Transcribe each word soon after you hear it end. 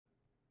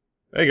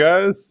Hey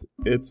guys,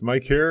 it's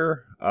Mike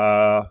here.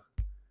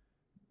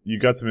 You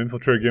got some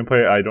Infiltrator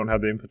gameplay. I don't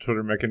have the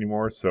Infiltrator mech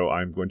anymore, so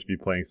I'm going to be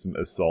playing some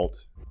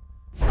Assault.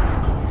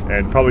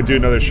 And probably do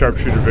another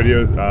Sharpshooter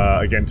videos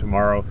again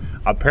tomorrow.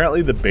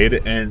 Apparently the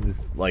beta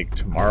ends like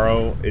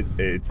tomorrow.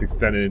 It's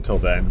extended until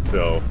then,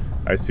 so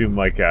I assume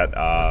like at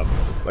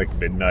like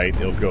midnight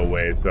it'll go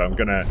away. So I'm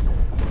gonna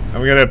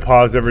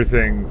pause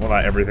everything. Well,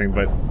 not everything,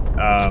 but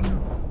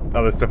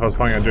other stuff I was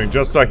planning on doing,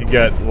 just so I can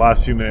get the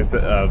last few minutes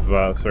of,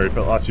 for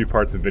the last few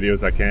parts of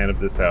videos I can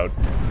of this out,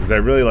 because I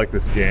really like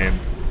this game,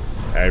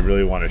 and I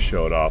really want to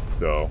show it off,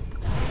 so...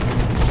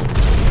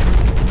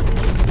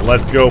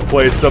 Let's go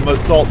play some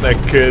Assault Mech,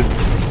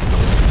 kids!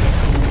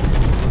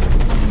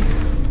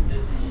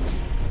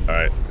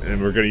 Alright, and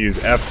we're gonna use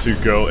F to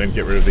go and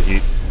get rid of the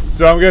heat.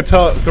 So I'm gonna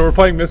so we're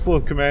playing Missile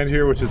Command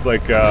here, which is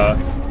like,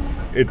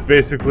 it's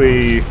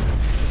basically...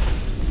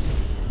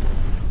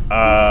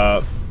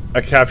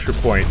 a capture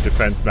point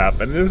defense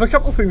map, and there's a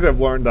couple things I've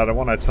learned that I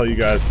want to tell you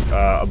guys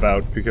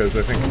about, because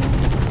I think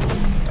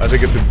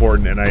it's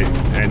important, and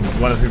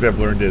one of the things I've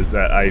learned is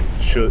that I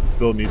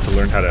still need to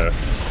learn how to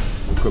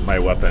equip my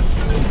weapon,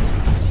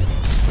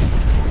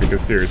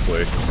 because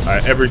seriously,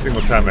 every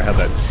single time I had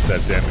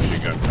that damn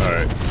machine gun. All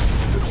right,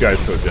 this guy's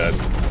so dead,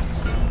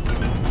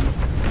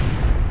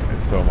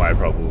 and so am I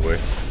probably.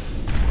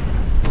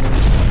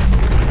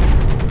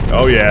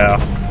 Oh yeah,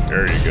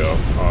 there you go.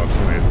 Oh, it's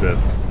only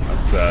assist.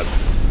 I'm sad.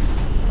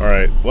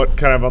 Alright, what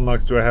kind of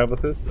unlocks do I have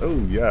with this? Oh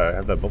yeah, I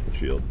have that bubble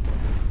shield.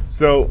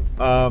 So,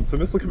 so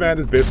Missile Command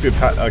is basically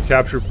a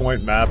capture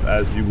point map,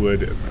 as you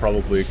would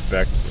probably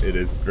expect. It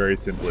is very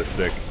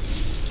simplistic.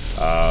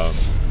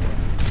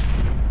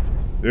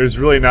 There's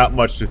really not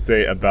much to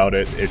say about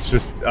it. It's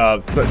just,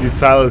 so these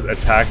silos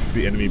attack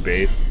the enemy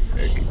base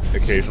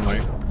occasionally.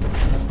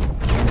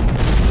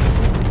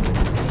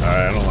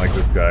 Alright, I don't like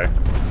this guy.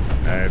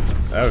 I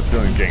have a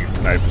feeling getting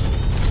sniped.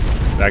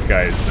 That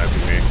guy is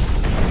sniping me.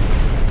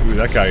 Ooh,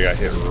 that guy got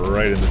hit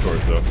right in the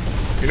torso.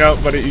 You know,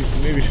 but you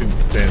maybe shouldn't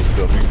stand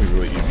still. It makes me a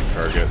really easy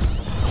target.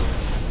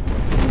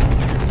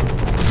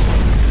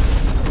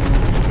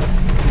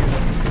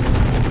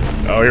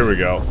 Oh, here we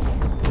go.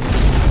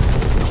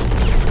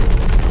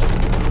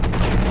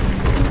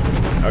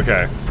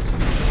 Okay.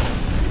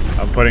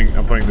 I'm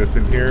putting this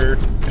in here,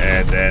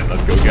 and then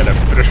let's go get him.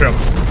 Finish him.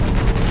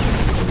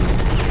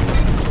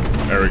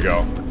 There we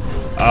go.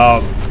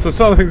 So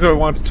some of the things that I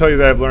wanted to tell you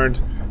that I've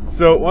learned.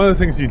 So one of the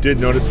things you did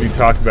notice me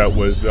talk about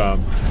was I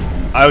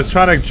was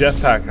trying to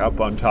jetpack up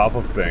on top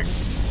of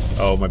things.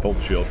 Oh, my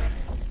bulb shield.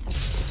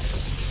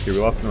 Okay, we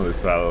lost another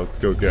silo. Let's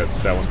go get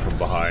that one from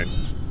behind.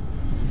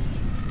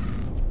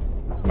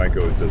 This mic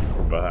always does it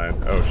from behind.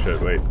 Oh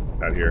shit, wait,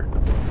 not here.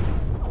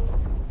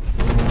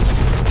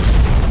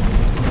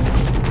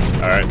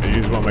 Alright, I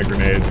used one of my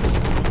grenades.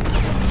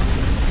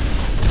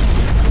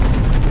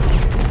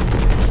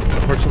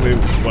 Unfortunately,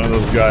 one of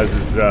those guys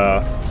is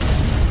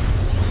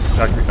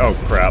oh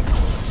crap.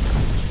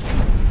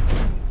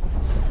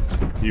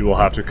 You will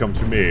have to come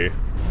to me.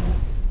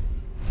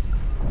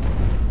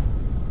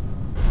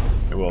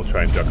 And we'll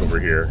try and duck over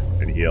here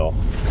and heal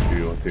if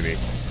you won't see me.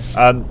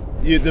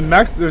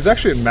 There's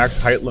actually a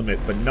max height limit,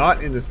 but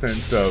not in the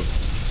sense of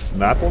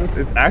map limits.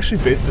 It's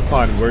actually based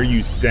upon where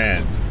you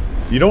stand.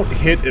 You don't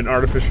hit an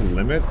artificial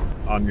limit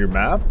on your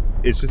map.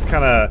 It's just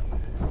kind of,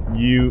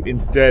 you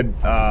instead,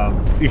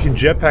 you can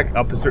jetpack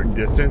up a certain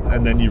distance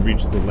and then you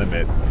reach the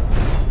limit.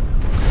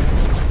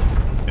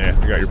 Yeah,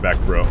 I got your back,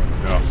 bro.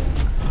 No.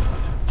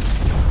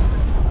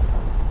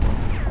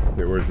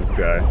 Okay, where's this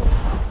guy?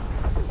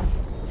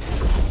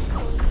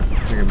 I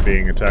think I'm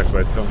being attacked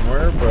by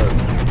somewhere, but...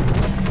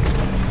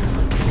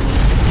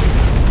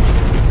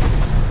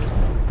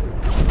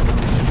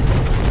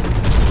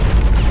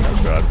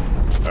 Oh god.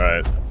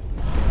 Alright.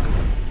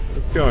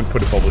 Let's go and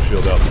put a bubble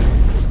shield up.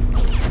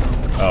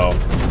 Oh.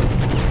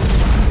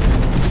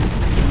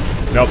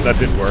 Nope, that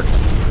didn't work.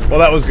 Well,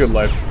 that was good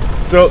life.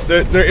 So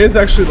there is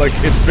actually, like,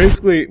 it's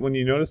basically, when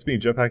you notice me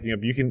jetpacking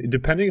up, you can,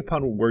 depending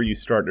upon where you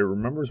start, it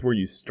remembers where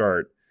you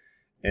start,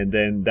 and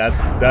then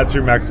that's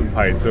your maximum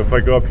height. So if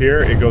I go up here,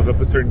 it goes up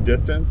a certain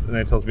distance, and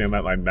then it tells me I'm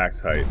at my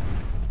max height.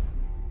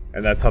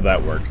 And that's how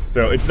that works.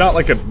 So it's not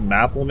like a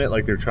map limit,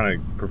 like they're trying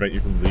to prevent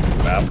you from leaving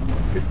the map.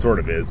 It sort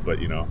of is,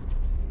 but you know.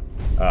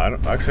 I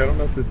don't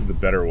know if this is the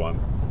better one.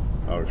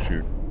 Oh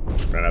shoot,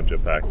 ran out of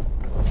jetpack.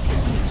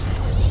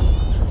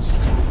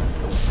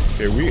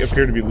 Okay, we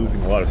appear to be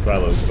losing a lot of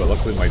silos, but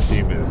luckily my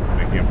team is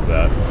making up for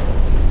that.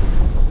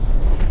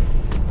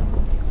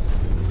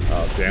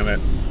 Oh, damn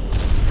it.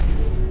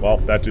 Well,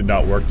 that did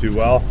not work too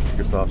well. I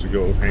guess I'll have to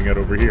go hang out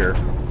over here.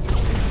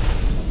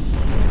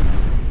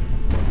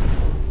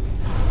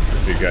 I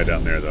see a guy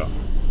down there, though.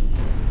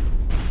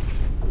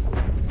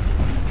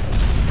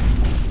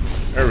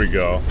 There we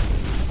go.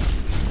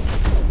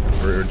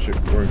 We're in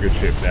good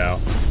shape now.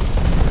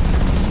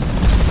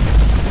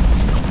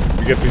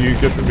 You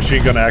get some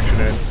machine gun action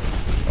in.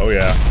 Oh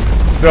yeah.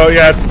 So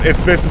yeah,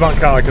 it's based upon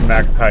kind of like a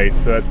max height,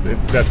 so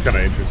that's kind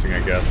of interesting,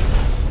 I guess.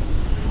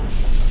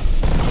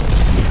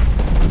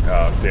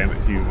 Oh damn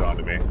it, he was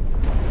onto me.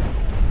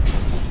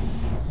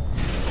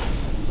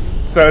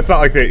 So it's not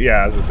like they,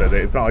 yeah, as I said,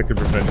 it's not like they're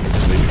preventing you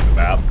from leaving the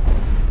map.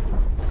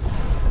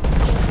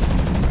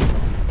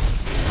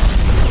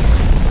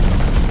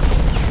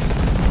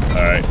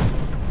 Alright.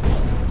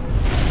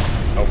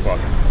 Oh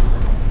fuck.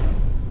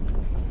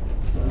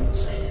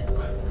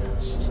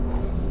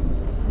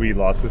 We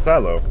lost the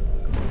silo.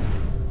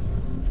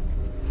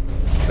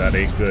 That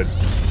ain't good.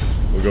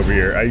 We'll go over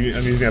here. I'm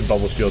using that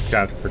bubble shield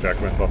kind of to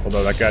protect myself,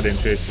 although that guy didn't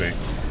chase me.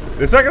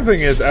 The second thing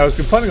is, I was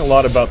complaining a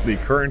lot about the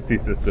currency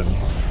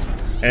systems,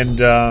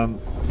 and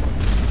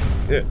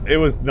it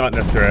was not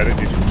necessary. I didn't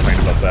need to complain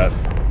about that.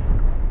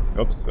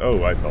 Oops.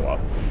 Oh, I fell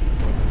off.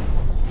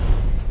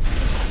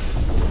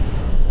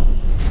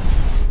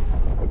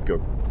 Let's go.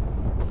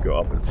 Let's go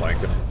up and flank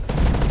him.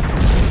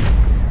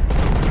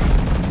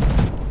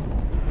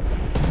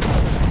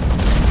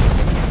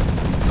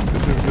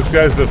 This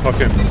guy's the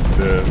fucking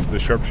the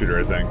sharpshooter,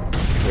 I think.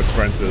 What's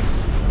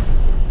Francis?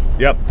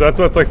 Yep. So that's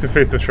what it's like to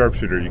face a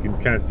sharpshooter. You can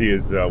kind of see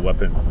his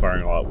weapons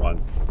firing all at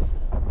once,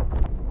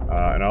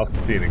 and I also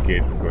see an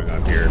engagement going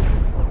on here.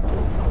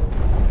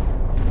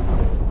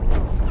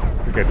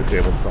 I think I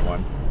disabled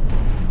someone.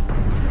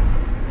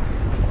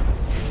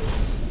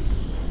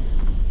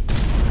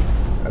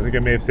 I think I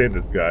may have saved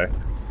this guy.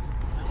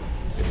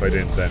 If I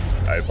didn't, then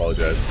I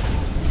apologize.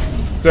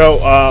 So,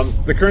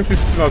 the currency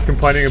system I was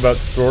complaining about,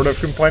 sort of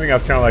complaining, I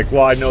was kind of like,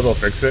 well, I know they'll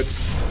fix it.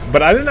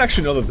 But I didn't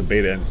actually know that the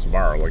beta ends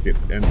tomorrow. Like, it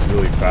ends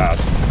really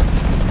fast.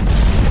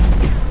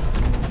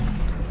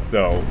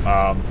 So,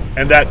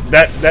 and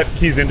that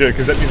keys into it,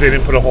 because that means they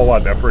didn't put a whole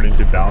lot of effort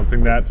into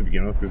balancing that to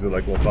begin with, because they're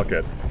like, well, fuck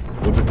it.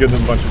 We'll just give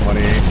them a bunch of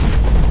money.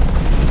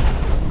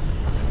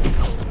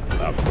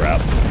 Oh,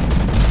 crap.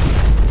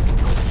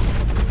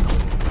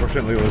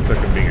 Fortunately, it looks like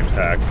I'm being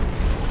attacked.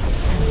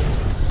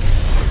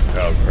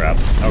 Oh, crap.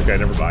 Okay,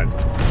 never mind.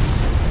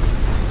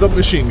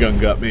 Submachine gun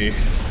got me.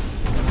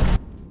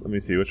 Let me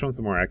see, which one's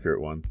the more accurate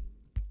one?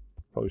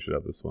 Probably should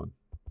have this one.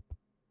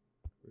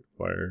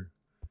 Fire.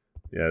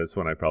 Yeah, this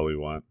one I probably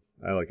want.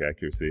 I like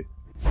accuracy.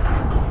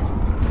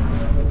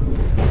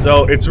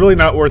 So, it's really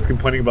not worth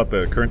complaining about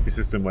the currency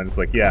system when it's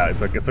like, yeah,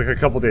 it's like a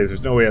couple days.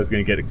 There's no way I was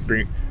going to get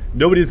experience.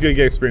 Nobody's going to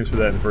get experience for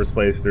that in the first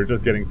place. They're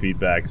just getting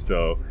feedback,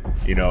 so,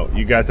 you know,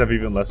 you guys have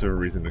even less of a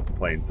reason to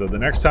complain. So the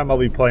next time I'll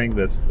be playing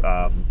this,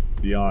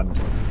 beyond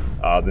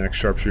the next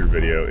sharpshooter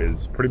video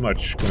is pretty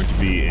much going to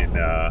be in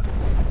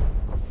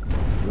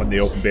when the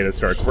open beta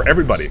starts for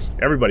everybody.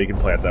 Everybody can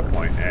play at that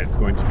point, and it's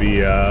going to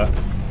be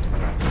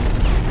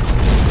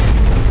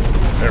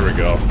there we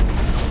go.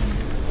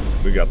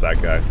 We got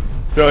that guy.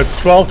 So it's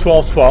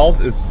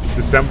 12/12/12 is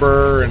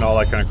December and all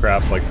that kind of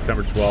crap, like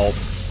December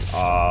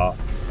 12th.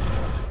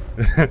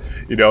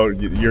 You know,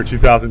 year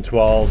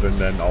 2012, and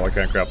then all that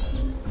kind of crap.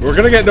 We're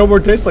gonna get no more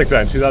dates like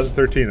that in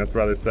 2013. That's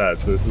rather sad.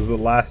 So this is the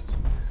last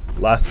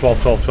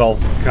 12/12/12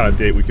 kind of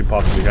date we could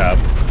possibly have.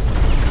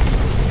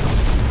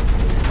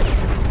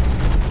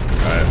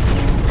 Alright.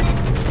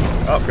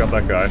 Oh, got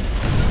that guy.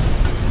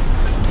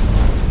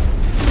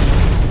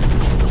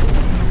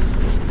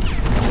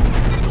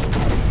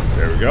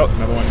 There we go,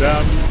 another one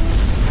down.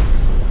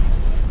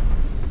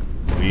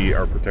 We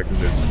are protecting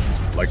this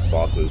like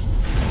bosses.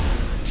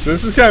 So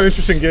this is kind of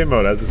interesting game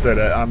mode, as I said.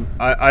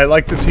 I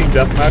like the team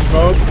deathmatch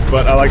mode,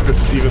 but I like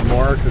this even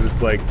more because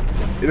it's like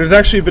there's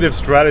actually a bit of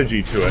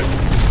strategy to it.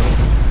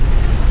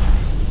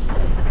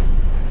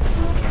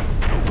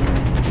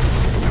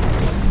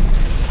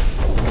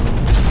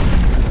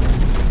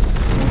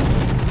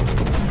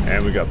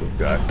 And we got this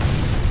guy.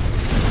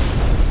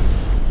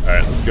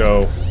 Alright, let's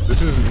go.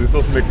 This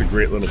also makes a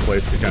great little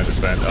place to kind of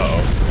defend.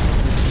 Uh-oh.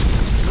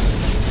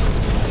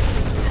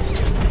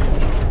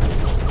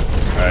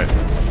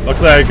 Alright.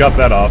 Luckily I got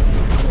that off.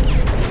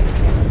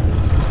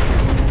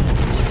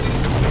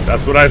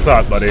 That's what I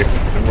thought, buddy.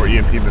 No more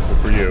EMP missile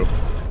for you.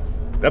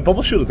 That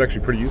bubble shield is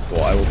actually pretty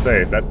useful, I will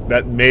say.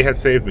 That may have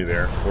saved me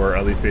there, or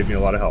at least saved me a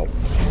lot of health.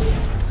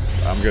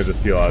 I'm gonna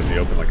just heal out in the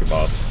open like a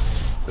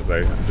boss, because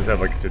I just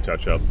have like to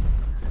touch up.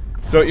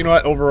 So you know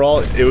what?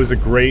 Overall, it was a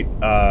great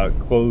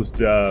closed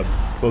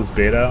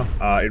beta.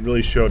 It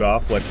really showed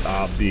off what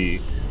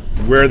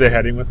where they're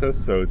heading with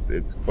this. So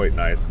it's quite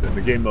nice, and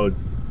the game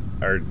modes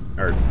are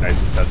nice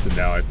and tested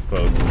now, I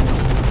suppose.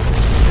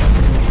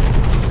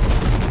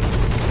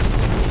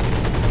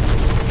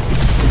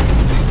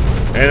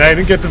 And I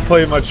didn't get to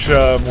play much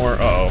more.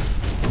 Uh-oh.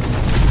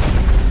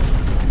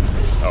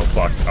 Oh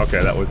fuck.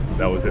 Okay, that was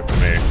it for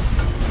me.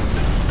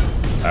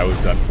 I was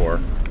done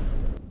for.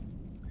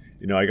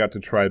 You know, I got to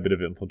try a bit of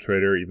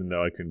Infiltrator, even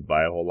though I couldn't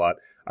buy a whole lot.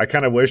 I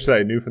kind of wish that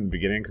I knew from the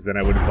beginning, because then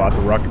I would have bought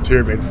the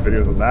Rocketeer, made some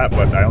videos on that,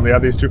 but I only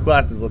have these two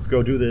classes. Let's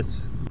go do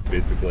this,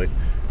 basically.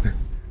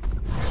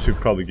 Should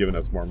probably given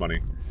us more money.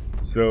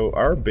 So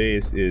our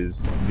base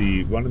is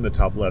the one in the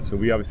top left, so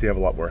we obviously have a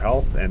lot more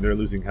health, and they're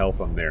losing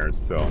health on theirs,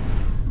 so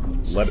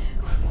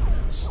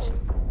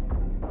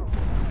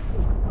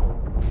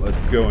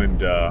let's go and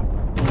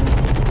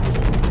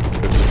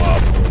piss them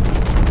off.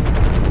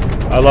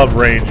 I love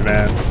range,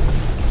 man.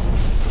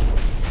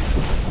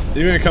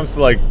 Even when it comes to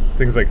like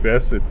things like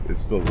this, it's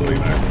still really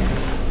nice.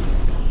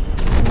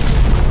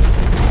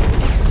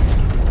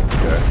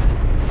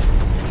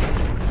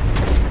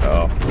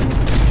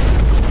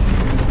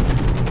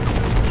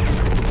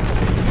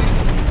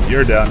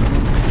 you're done.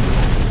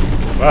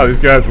 Wow, these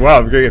guys, wow,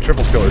 I'm gonna get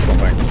triple kill or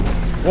something.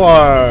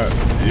 What?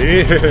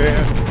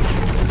 Yeah.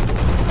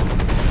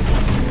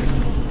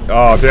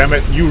 Oh, damn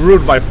it. You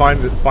ruined my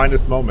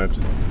finest moment.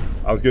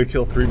 I was gonna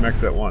kill 3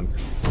 mechs at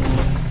once.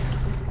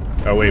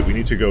 Oh, wait, we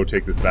need to go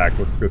take this back.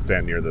 Let's go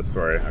stand near this.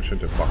 Sorry, I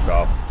shouldn't have fucked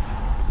off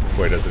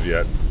quite as of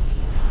yet.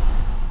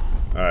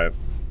 Alright.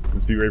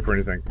 Let's be ready for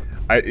anything.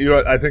 You know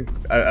what, I think,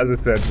 as I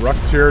said,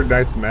 Rockin,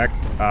 nice mech,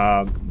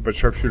 but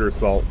Sharpshooter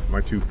Assault, my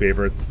 2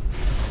 favorites.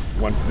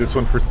 This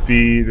one for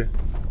speed,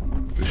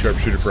 the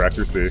Sharpshooter for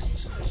accuracy.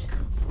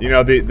 You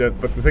know,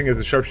 but the thing is,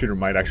 the Sharpshooter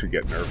might actually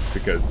get nerfed,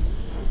 because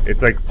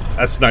it's like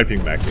a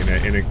sniping mech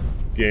in a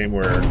game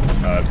where,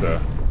 it's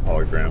a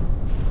hologram.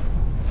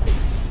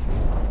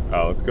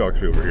 Oh, let's go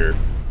actually over here.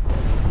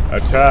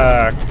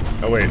 Attack!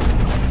 Oh wait,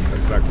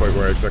 that's not quite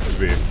where I expected to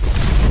be.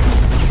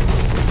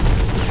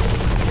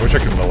 I wish I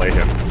could melee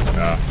him.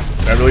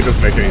 That really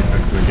doesn't make any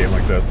sense in a game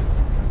like this.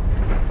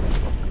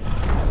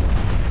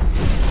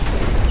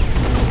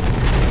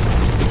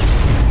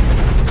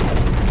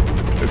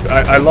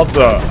 I love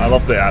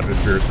the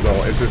atmosphere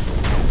still. It's just,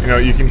 you know,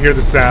 you can hear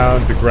the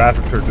sounds, the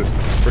graphics are just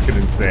freaking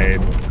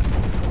insane.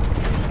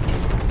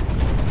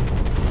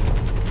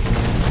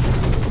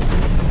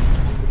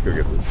 Let's go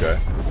get this guy.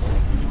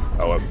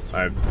 Oh,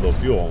 I have low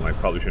fuel and I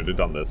probably shouldn't have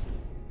done this.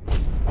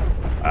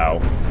 Ow.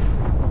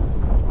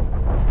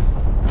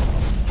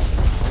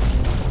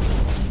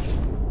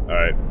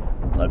 Alright,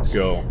 let's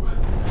go.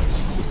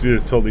 Let's do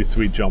this totally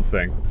sweet jump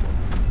thing.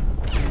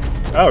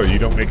 Oh, you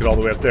don't make it all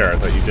the way up there. I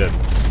thought you did.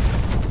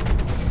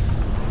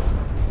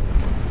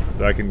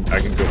 So I can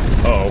go.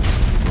 Uh-oh.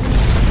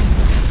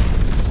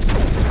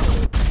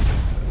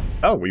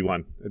 Oh, we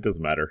won. It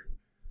doesn't matter.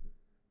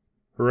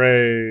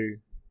 Hooray!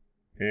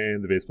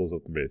 And the base blows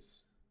up the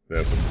base.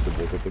 The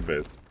symbols up the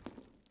base.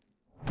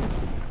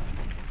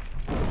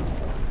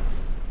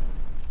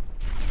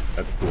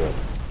 That's cool.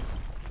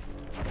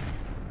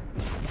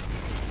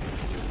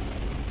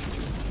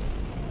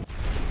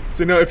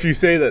 So, you know, if you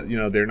say that, you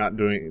know, they're not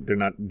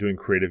doing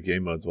creative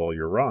game modes, well,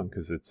 you're wrong,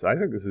 because I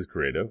think this is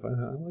creative. I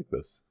like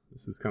this.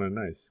 This is kind of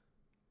nice.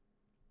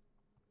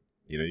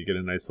 You know, you get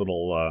a nice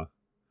little,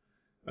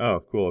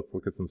 oh, cool, let's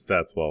look at some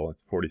stats. Well,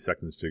 it's 40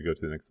 seconds to go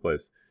to the next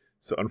place.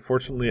 So,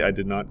 unfortunately, I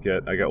got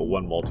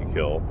 1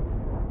 multi-kill.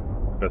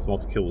 Best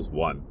multi-kill was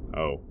 1.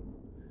 Oh.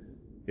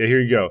 Yeah,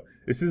 here you go.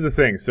 This is the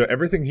thing. So,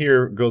 everything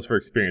here goes for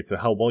experience. So,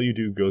 how well you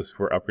do goes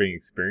for upgrading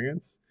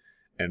experience.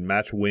 And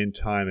match win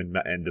time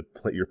and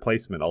your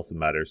placement also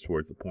matters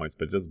towards the points,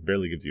 but it just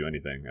barely gives you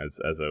anything, as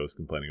I was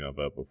complaining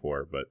about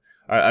before. But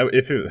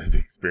if the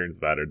experience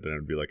mattered, then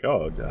it'd be like,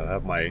 oh, I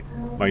have my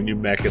new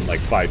mech in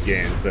like 5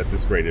 games, but at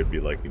this rate it'd be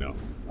like, you know,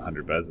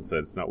 100. But as I said,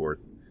 it's not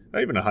worth,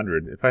 not even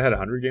 100. If I had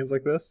 100 games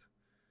like this,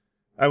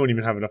 I wouldn't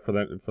even have enough for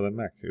that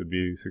mech. It would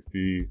be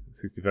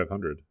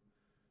 6,500.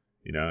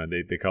 You know, and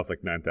they cost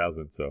like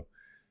 9,000. So,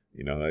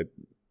 you know,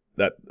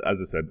 that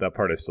as I said, that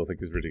part I still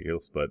think is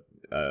ridiculous, but.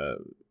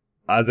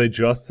 As I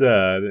just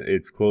said,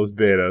 it's closed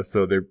beta,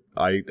 so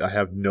I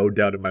have no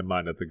doubt in my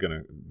mind that they're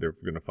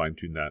gonna fine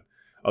tune that.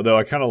 Although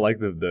I kind of like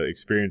the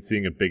experience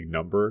seeing a big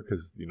number,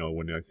 because you know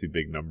when I see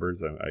big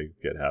numbers, I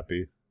get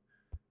happy.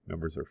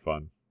 Numbers are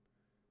fun.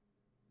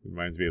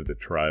 Reminds me of the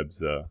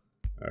tribes.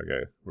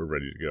 Okay, we're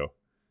ready to go.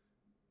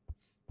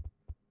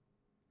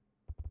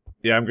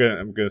 Yeah, I'm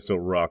gonna still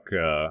rock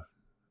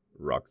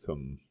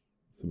some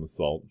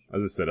assault.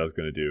 As I said, I was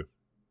gonna do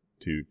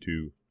two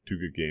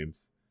good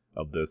games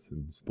of this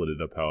and split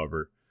it up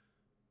however.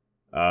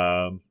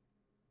 A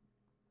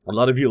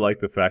lot of you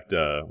like the fact,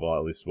 well,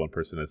 at least one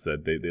person has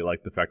said they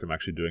like the fact I'm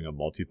actually doing a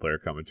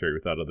multiplayer commentary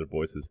without other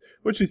voices,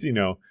 which is, you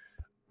know,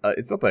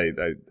 it's not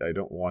that I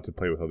don't want to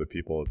play with other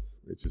people. It's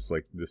just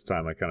like this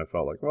time I kind of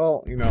felt like,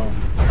 well, you know,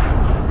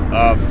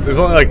 there's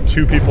only like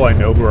 2 people I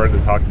know who are in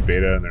this Hawken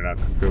beta, and they're not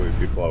particularly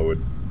people I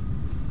would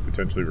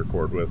potentially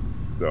record with.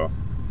 So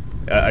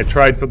I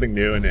tried something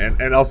new,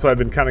 and also I've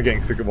been kind of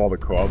getting sick of all the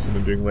co-ops I've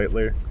been doing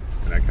lately.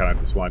 And I kind of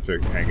just want to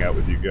hang out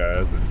with you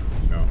guys and just,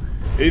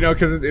 you know,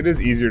 because it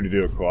is easier to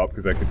do a co-op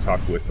because I can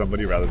talk with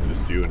somebody rather than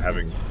just you and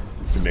having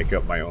to make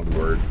up my own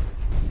words.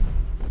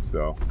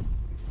 So.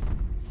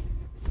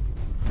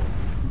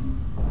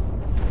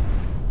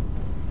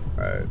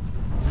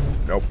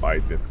 Nope, I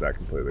missed that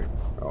completely.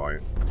 Oh,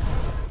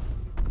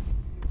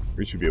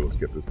 we should be able to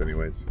get this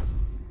anyways.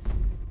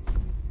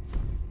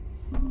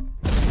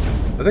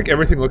 I think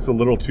everything looks a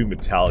little too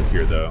metallic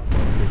here, though.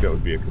 I think that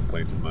would be a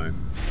complaint of mine.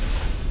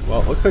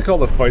 Well, it looks like all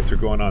the fights are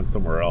going on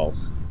somewhere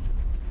else.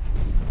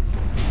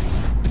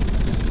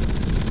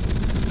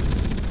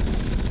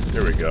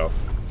 Here we go.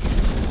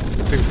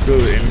 This thing's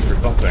clearly aiming for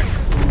something.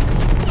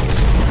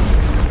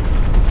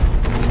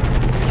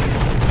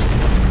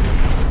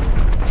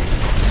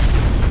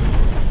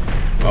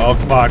 Oh,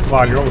 come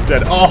on, you're almost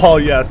dead. Oh,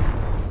 yes!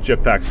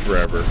 Jetpacks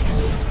forever.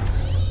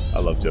 I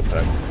love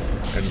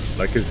jetpacks. And,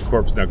 like, his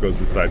corpse now goes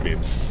beside me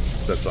and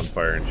sets on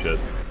fire and shit.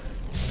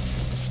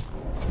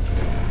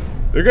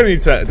 They're gonna need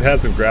to have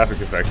some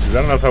graphic effects, because I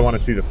don't know if I want to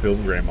see the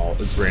film grain all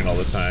the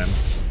time.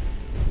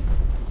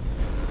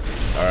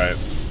 Alright.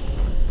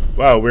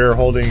 Wow, we're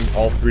holding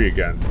all 3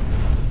 again.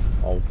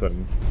 All of a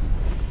sudden.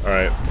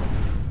 Alright.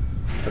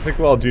 I think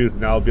what I'll do is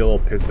now I'll be a little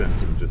pissant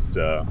and just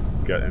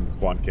get in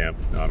spawn camp.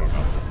 No, I don't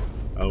know.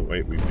 Oh,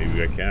 wait,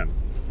 maybe I can.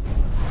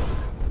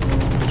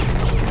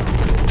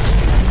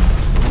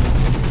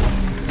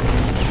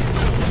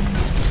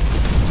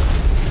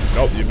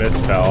 Nope, you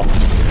missed, pal.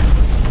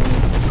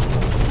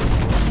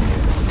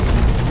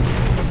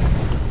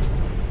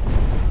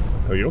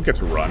 Oh, you don't get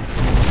to run.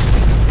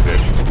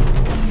 Bitch.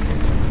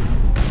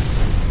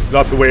 It's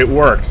not the way it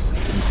works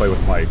when you play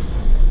with Mike.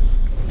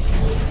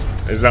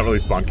 It's not really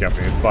spawn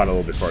camping, it's spawn a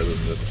little bit farther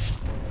than this.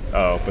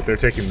 Oh, but they're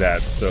taking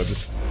that, so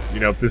this, you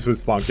know, if this was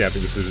spawn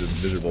camping, this is a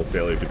miserable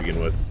failure to begin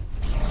with.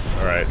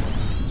 Alright.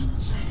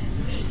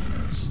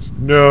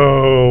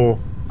 No!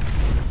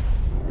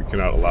 We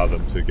cannot allow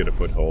them to get a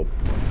foothold.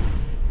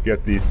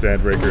 Get these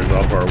sandbreakers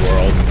off our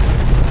world.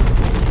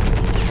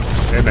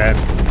 Amen.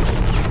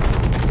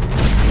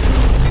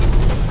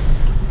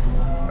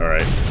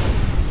 Alright.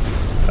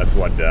 That's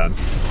 1 down.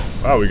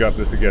 Oh, we got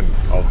this again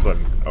all of a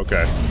sudden.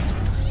 Okay.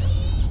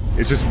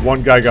 It's just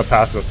 1 guy got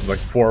past us and like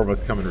 4 of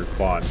us come and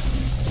respawn.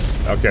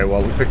 Okay,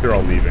 well, it looks like they're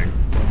all leaving.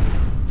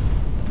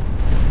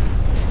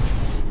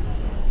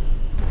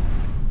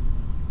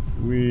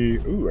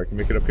 Ooh, I can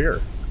make it up here.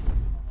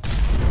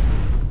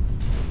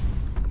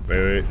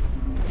 Wait.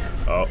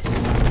 Oh.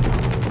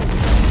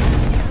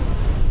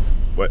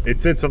 What? It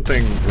said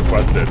something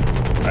requested.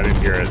 I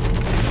didn't hear it.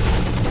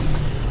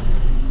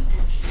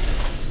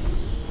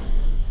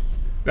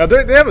 Now,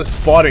 they have a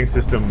spotting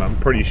system, I'm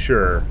pretty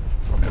sure.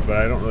 But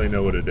I don't really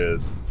know what it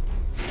is.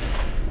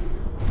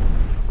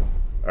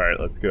 Alright,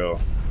 let's go.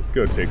 Let's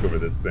go take over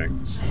this thing.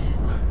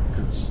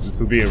 Because this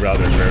will be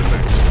rather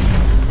embarrassing.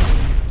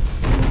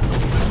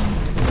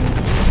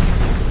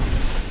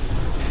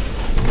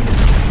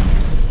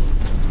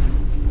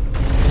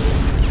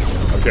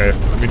 Okay,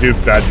 let me do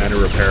bad mana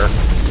repair.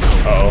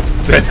 Uh-oh.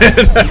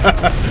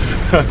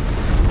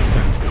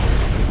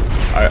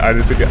 I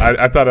didn't think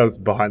I thought I was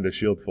behind the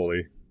shield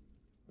fully.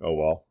 Oh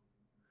well.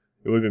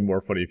 It would have been more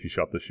funny if you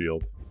shot the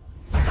shield.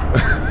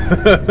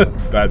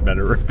 Bad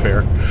mana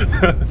repair.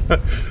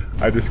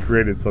 I just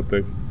created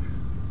something.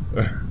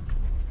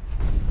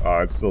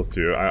 It's still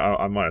 2.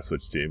 I want to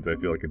switch teams. I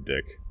feel like a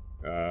dick.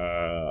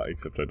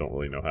 Except I don't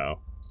really know how.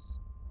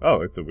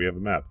 Oh, we have a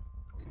map.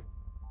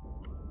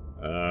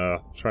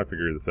 Let's try to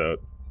figure this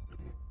out.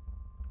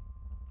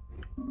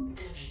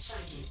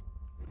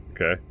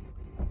 Okay.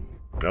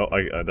 No,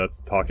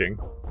 that's talking.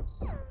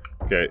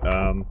 Okay,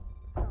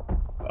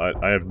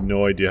 I have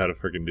no idea how to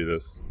freaking do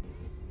this.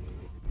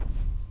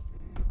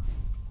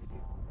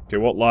 Okay,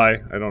 won't lie.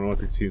 I don't know what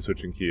the team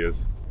switching key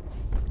is.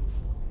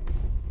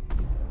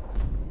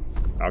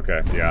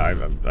 Okay,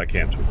 yeah, I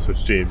can't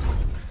switch teams.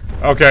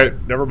 Okay,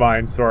 never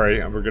mind.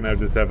 Sorry, we're gonna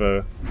just have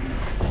a...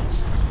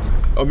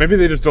 Oh, maybe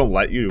they just don't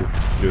let you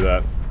do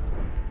that.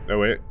 Oh,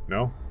 wait,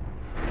 no?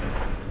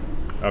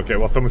 Okay,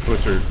 well, someone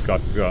switched or got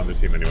on the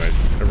team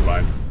anyways. Never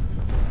mind.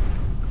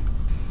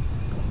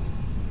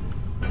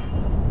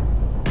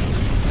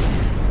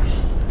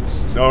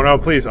 No, no,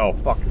 please. Oh,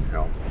 fucking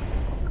hell.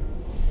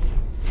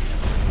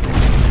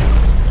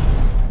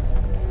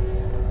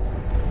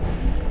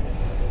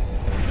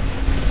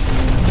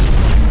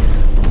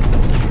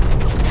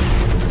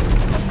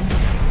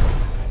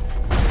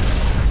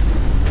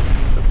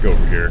 Let's go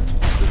over here.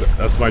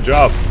 That's my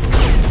job.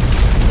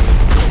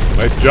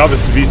 My job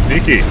is to be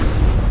sneaky.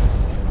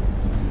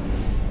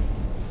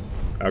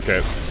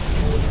 Okay.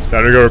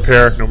 Time to go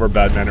repair. No more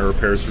bad mana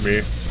repairs for me.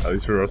 At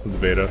least for the rest of the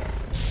beta.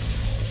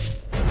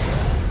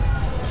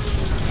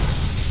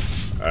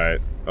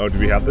 Alright. Oh, do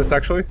we have this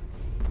actually?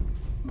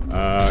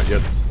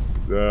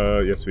 Yes.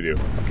 Yes we do.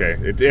 Okay.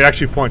 It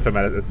actually points I'm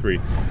at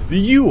S3.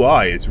 The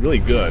UI is really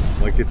good.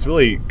 Like, it's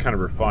really kind of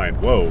refined.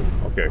 Whoa.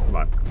 Okay, come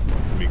on.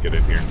 Let me get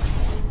in here.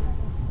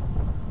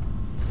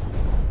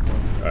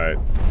 Alright.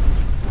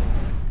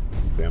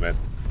 Damn it.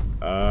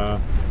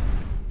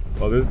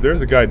 Well,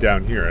 there's a guy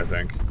down here, I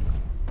think.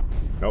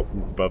 Nope,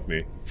 he's above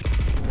me.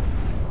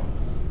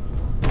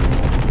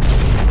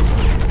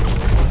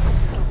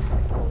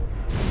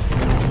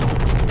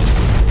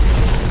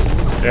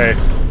 Hey.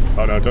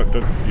 Oh no, don't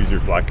use your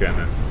flat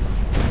cannon.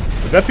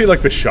 Would that be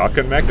like the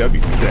shotgun mech? That'd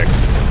be sick.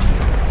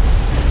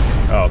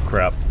 Oh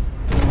crap.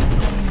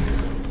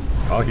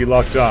 Oh, he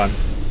locked on.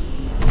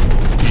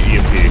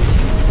 EMP.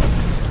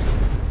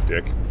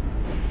 Dick.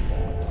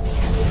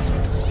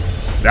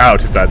 Now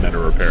to bad mana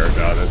repair.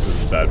 No, this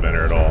isn't bad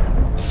mana at all.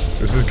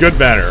 This is good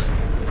mana.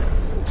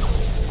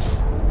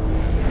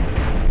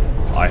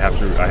 I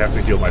have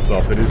to heal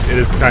myself. It is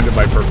kind of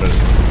my purpose.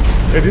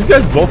 Hey, these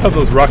guys both have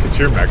those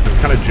Rocketeer mechs. I'm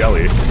kind of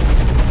jelly.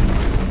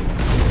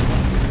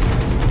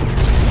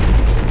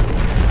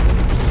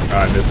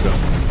 I missed him.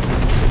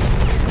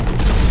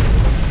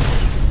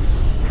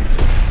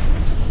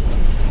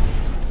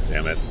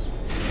 Damn it.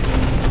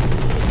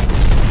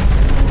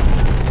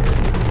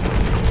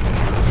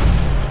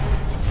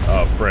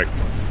 Oh, frick.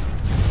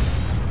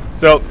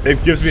 So,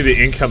 it gives me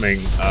the incoming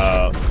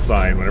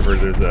sign whenever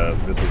there's a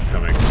missile's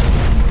coming.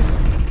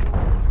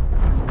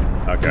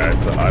 Okay,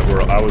 so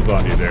I was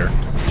on you there.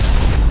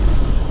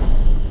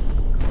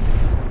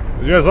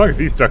 Yeah, as long as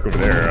he's stuck over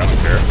there, I don't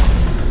care.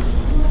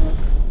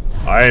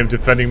 I am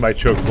defending my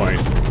choke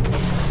point.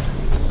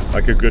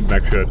 Like a good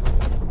mech should.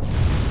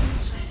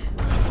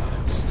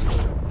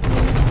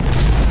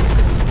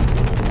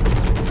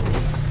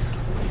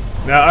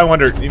 Now, I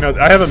wonder, you know,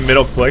 I have a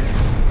middle click.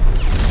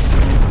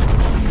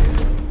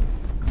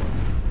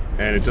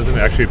 And it doesn't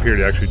actually appear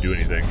to actually do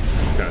anything.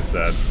 It's kind of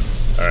sad.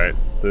 Alright,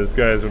 so this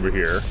guy is over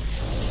here.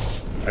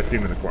 I see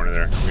him in the corner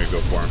there. I'm gonna go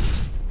for him.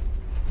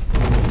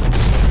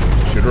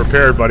 Should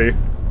repair, buddy.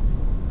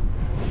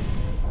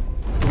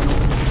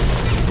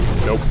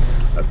 Nope.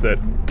 That's it.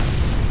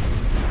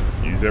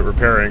 Use it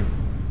repairing.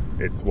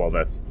 It's, well,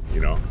 that's, you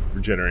know,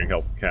 regenerating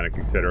health mechanic,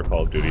 etc.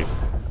 Call of Duty.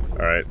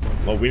 Alright.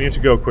 Well, we need to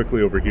go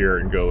quickly over here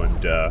and go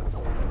and,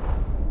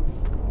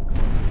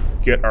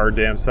 get our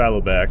damn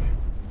silo back.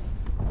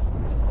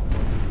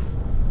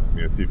 I'm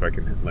gonna see if I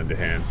can lend a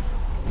hand.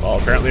 Well,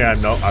 apparently I'm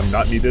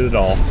not needed at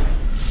all.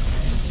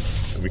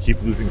 And we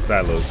keep losing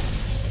silos.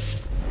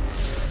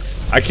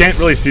 I can't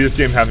really see this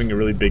game having a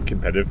really big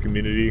competitive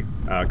community,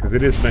 because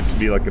it is meant to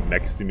be like a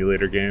mech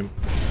simulator game.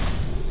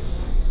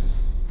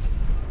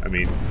 I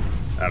mean,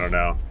 I don't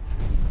know.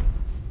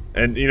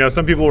 And, you know,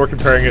 some people were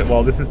comparing it,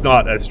 well, this is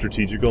not as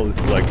strategical, this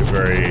is like a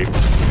very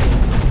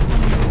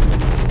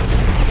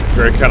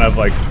kind of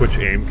like Twitch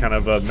aim kind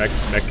of a mech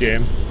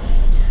game.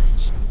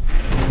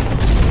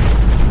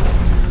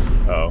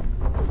 Uh-oh.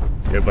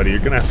 Yeah, buddy, you're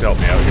gonna have to help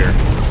me out here.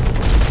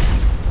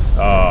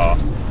 Oh, I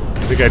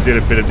think I did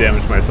a bit of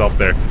damage myself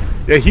there.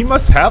 Yeah, he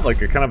must have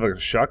like a kind of a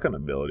shotgun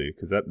ability,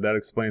 because that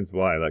explains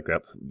why. Like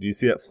that, do you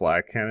see that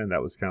flag cannon that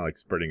was kind of like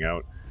spreading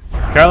out?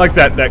 Kind of like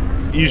that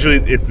usually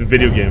it's the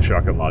video game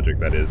shotgun logic,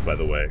 that is, by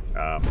the way.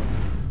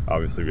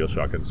 Obviously real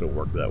shotguns don't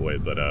work that way,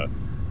 but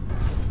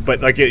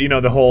like, you know,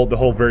 the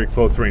whole very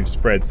close range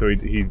spread, so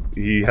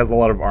he has a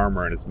lot of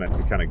armor and is meant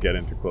to kind of get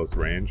into close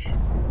range.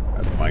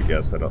 That's my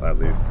guess, at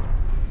least.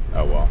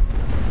 Oh well.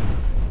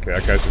 Okay,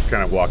 that guy's just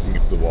kind of walking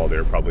into the wall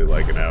there, probably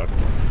lagging out.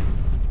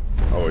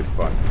 Always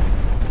fun.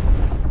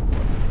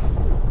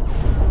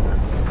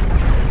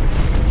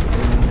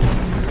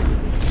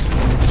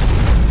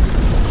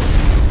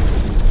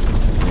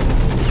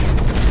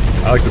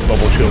 I like the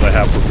bubble shield I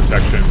have for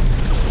protection.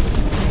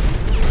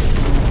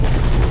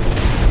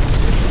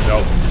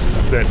 Nope,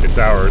 that's it, it's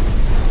ours.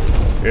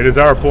 It is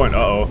our point,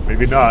 uh-oh,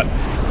 maybe not.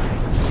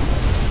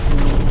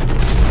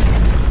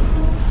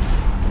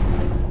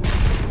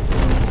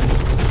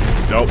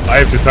 Nope, I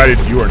have decided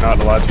you are not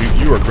allowed to.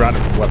 You are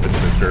grounded from weapons,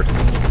 mister.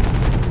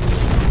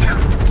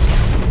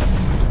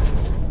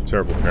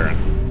 Terrible parent.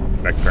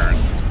 Mech parent.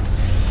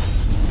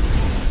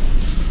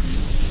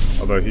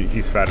 Although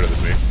he's fatter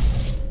than me.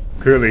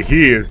 Clearly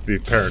he is the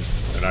parent,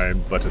 and I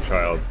am but a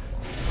child.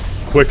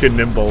 Quick and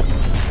nimble.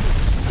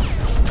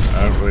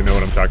 I don't really know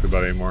what I'm talking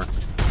about anymore.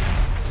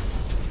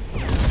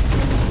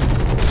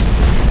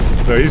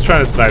 So he's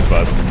trying to snipe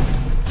us.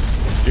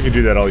 You can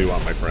do that all you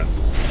want, my friend.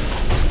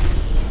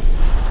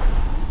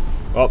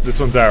 Well, this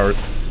one's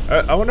ours.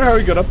 I wonder how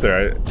we got up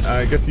there.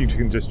 I guess you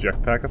can just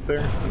jetpack up there?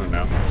 I don't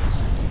know.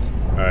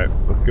 Alright,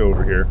 let's go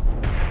over here.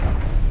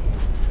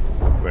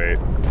 Wait.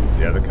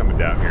 Yeah, they're coming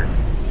down here.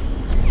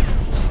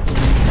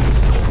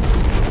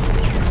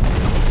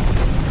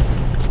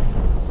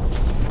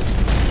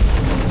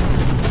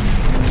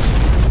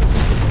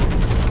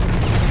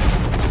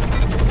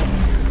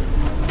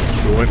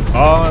 Going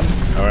on.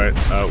 Alright,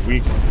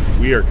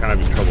 we are kind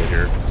of in trouble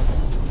here.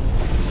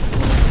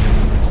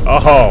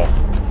 Oh!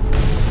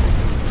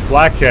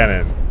 Flat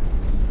cannon.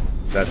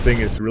 That thing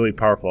is really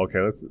powerful.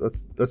 Okay,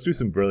 let's do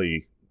some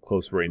really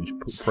close range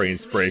pray and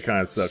spray kind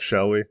of stuff,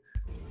 shall we?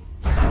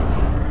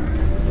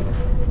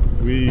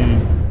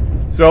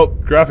 So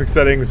graphic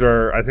settings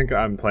are, I think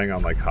I'm playing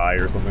on like high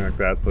or something like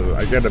that, so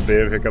I get a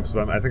bit of hiccups,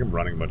 but I think I'm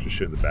running a bunch of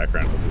shit in the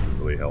background, but it doesn't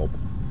really help.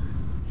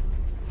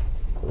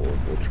 So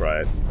we'll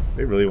try it.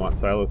 They really want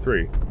Silo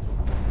 3. Kind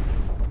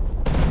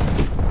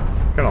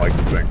of like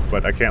this thing,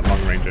 but I can't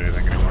long range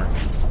anything anymore.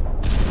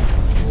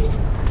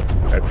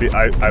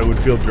 I would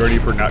feel dirty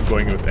for not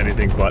going with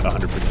anything but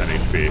 100%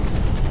 HP.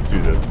 Let's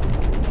do this.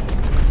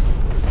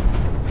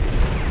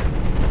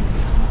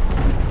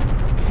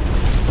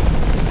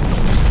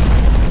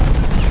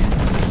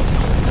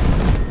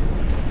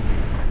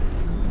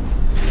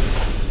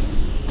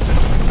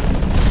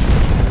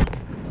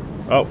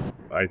 Oh,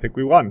 I think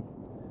we won.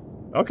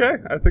 Okay,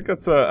 I think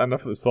that's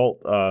enough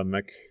assault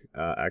mech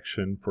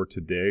action for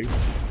today.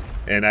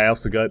 And I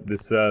also got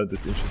this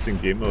this interesting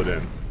game mode in,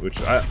 which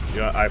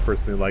I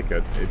personally like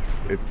it.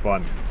 It's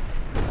fun.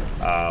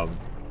 I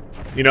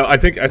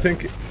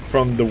think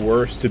from the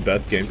worst to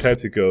best game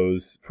types, it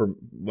goes, for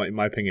in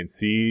my opinion,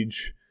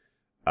 Siege,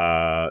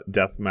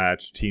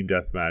 Deathmatch, Team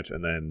Deathmatch,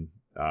 and then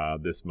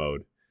this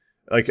mode.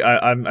 Like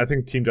I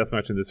think Team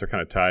Deathmatch and this are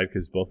kind of tied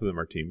because both of them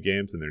are team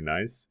games and they're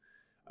nice.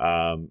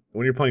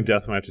 When you're playing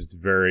Deathmatch, it's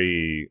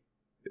very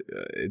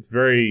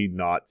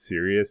not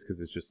serious because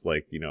it's just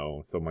like,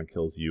 someone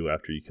kills you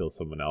after you kill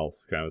someone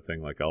else kind of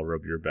thing. Like, I'll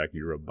rub your back,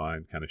 you rub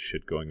mine kind of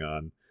shit going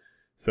on.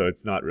 so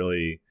it's not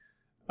really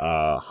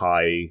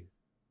high.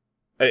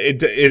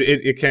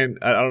 It can,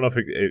 I don't know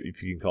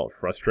if you can call it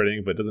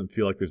frustrating, but it doesn't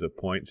feel like there's a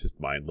point. It's just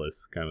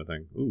mindless kind of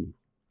thing. Ooh,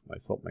 my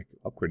assault mech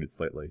upgraded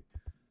slightly.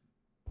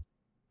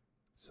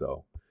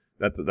 So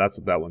that's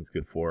what that one's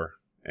good for.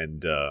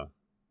 And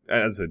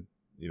as a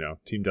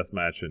team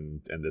deathmatch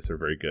and this are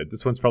very good.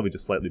 This one's probably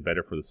just slightly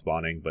better for the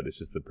spawning, but it's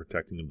just the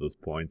protecting of those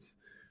points,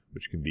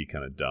 which can be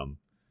kind of dumb.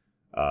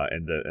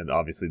 And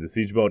obviously the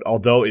siege mode,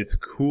 although it's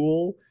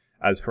cool,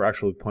 as for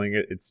actually playing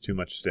it, it's too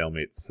much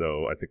stalemate.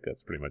 So I think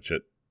that's pretty much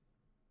it.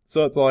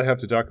 So that's all I have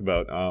to talk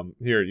about.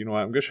 Here, you know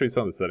what? I'm going to show you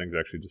some of the settings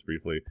actually, just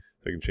briefly.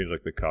 So I can change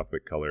like the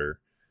cockpit color,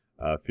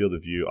 field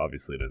of view,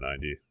 obviously to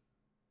 90,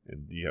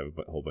 and you have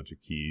a whole bunch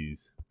of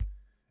keys.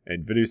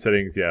 And video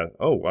settings, yeah.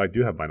 Oh, I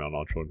do have mine on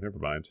ultra. Never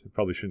mind. I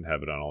probably shouldn't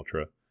have it on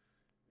ultra.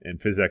 And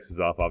PhysX is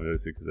off,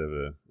 obviously, because I have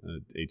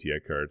an ATI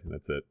card, and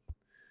that's it.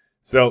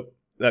 So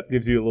that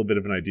gives you a little bit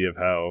of an idea of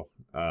how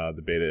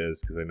the beta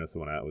is, because I know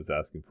someone was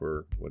asking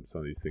for what some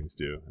of these things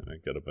do, and I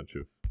got a bunch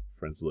of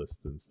friends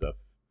lists and stuff.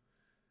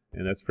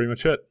 And that's pretty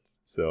much it.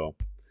 So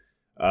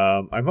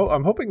I'm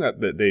hoping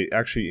that they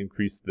actually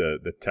increase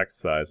the text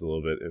size a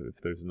little bit.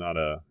 If there's not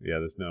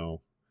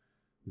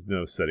there's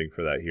no setting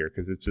for that here,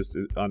 because it's just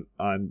on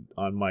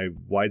my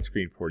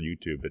widescreen for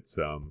YouTube. It's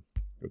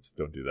oops,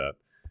 don't do that.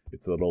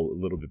 It's a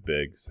little bit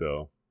big,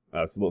 so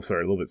it's a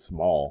little bit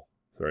small.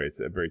 Sorry, it's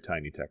a very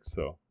tiny text,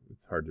 so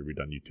it's hard to read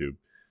on YouTube.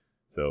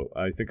 So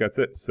I think that's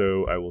it.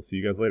 So I will see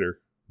you guys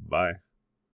later. Bye.